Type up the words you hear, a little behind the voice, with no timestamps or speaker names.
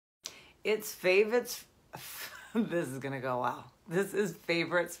It's favorites. This is going to go well. This is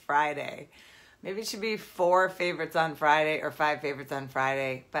Favorites Friday. Maybe it should be 4 favorites on Friday or 5 favorites on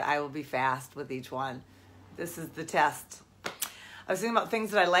Friday, but I will be fast with each one. This is the test. I was thinking about things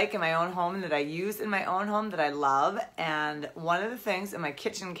that I like in my own home and that I use in my own home that I love. And one of the things in my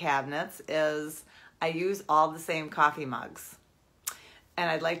kitchen cabinets is I use all the same coffee mugs. And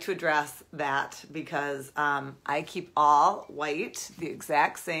I'd like to address that because I keep all white, the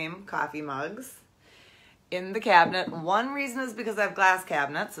exact same coffee mugs in the cabinet. One reason is because I have glass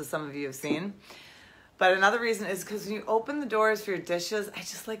cabinets, as some of you have seen. But another reason is because when you open the doors for your dishes, I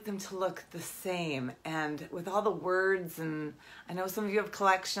just like them to look the same. And with all the words, and I know some of you have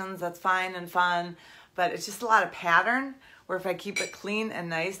collections, that's fine and fun, but it's just a lot of pattern, where if I keep it clean and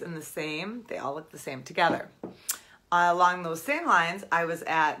nice and the same, they all look the same together. Along those same lines, I was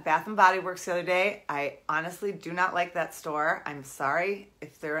at Bath & Body Works the other day. I honestly do not like that store. I'm sorry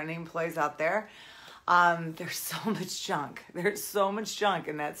if there are any employees out there. There's so much junk. There's so much junk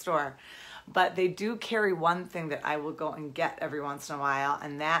in that store. But they do carry one thing that I will go and get every once in a while,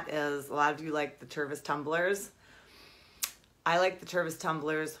 and that is, a lot of you like the Tervis tumblers. I like the Tervis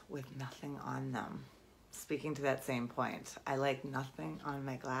tumblers with nothing on them. Speaking to that same point, I like nothing on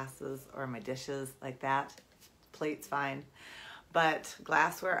my glasses or my dishes like that. Plate's fine. But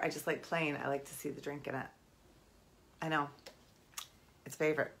glassware, I just like plain. I like to see the drink in it. I know. It's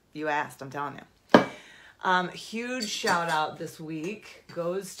favorite. You asked, I'm telling you. Huge shout out this week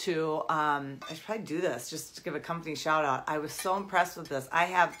goes to, I should probably do this just to give a company shout out. I was so impressed with this. I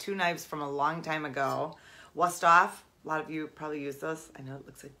have 2 knives from a long time ago. Wusthof. A lot of you probably use this. I know it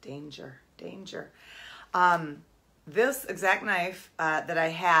looks like danger. This exact knife that I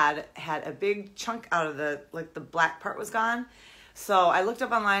had a big chunk out of the black part was gone. So I looked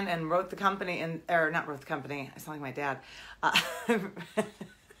up online and wrote the company, or not wrote the company, I sound like my dad.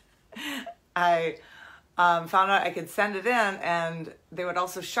 I found out I could send it in and they would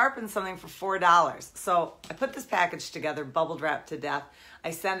also sharpen something for $4. So I put this package together, bubble wrapped to death.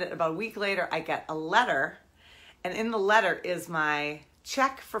 I send it. About a week later, I get a letter, and in the letter is my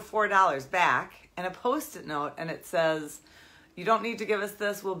check for $4 back and a Post-it note, and it says, "You don't need to give us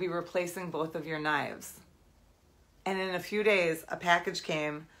this. We'll be replacing both of your knives." And in a few days, a package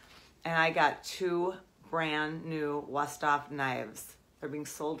came, and I got 2 brand new Wusthof knives. They're being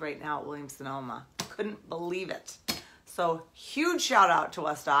sold right now at Williams-Sonoma. Couldn't believe it. So huge shout out to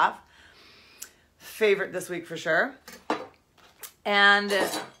Wusthof. Favorite this week for sure. And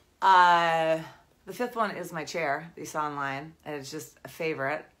the 5th one is my chair that you saw online. And it's just a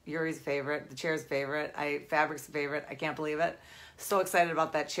favorite. Yuri's a favorite. The chair's a favorite. Fabric's a favorite. I can't believe it. So excited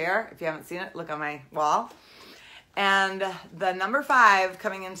about that chair. If you haven't seen it, look on my wall. And the number 5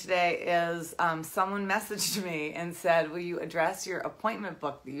 coming in today is someone messaged me and said, "Will you address your appointment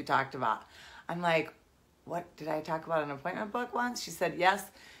book that you talked about?" I'm like, "What? Did I talk about an appointment book once?" She said, "Yes,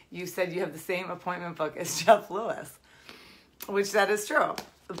 you said you have the same appointment book as Jeff Lewis," which that is true.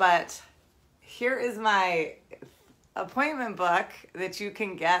 But here is my appointment book that you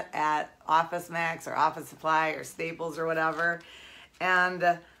can get at Office Max or Office Supply or Staples or whatever.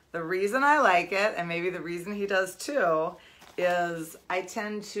 And the reason I like it, and maybe the reason he does too, is I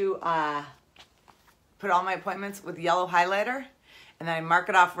tend to put all my appointments with yellow highlighter, and then I mark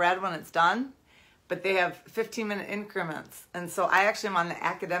it off red when it's done. But they have 15-minute increments. And so I actually am on the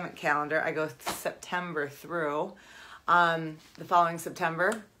academic calendar. I go September through the following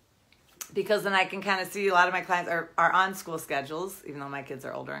September, because then I can kind of see a lot of my clients are on school schedules, even though my kids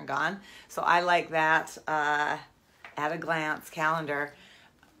are older and gone. So I like that at a glance calendar.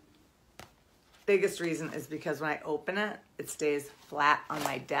 Biggest reason is because when I open it, it stays flat on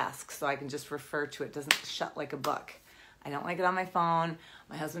my desk, so I can just refer to it. It doesn't shut like a book. I don't like it on my phone.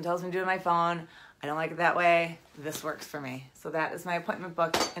 My husband tells me to do it on my phone. I don't like it that way. This works for me. So that is my appointment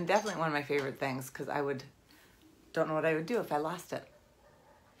book, and definitely one of my favorite things, because don't know what I would do if I lost it.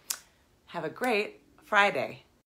 Have a great Friday.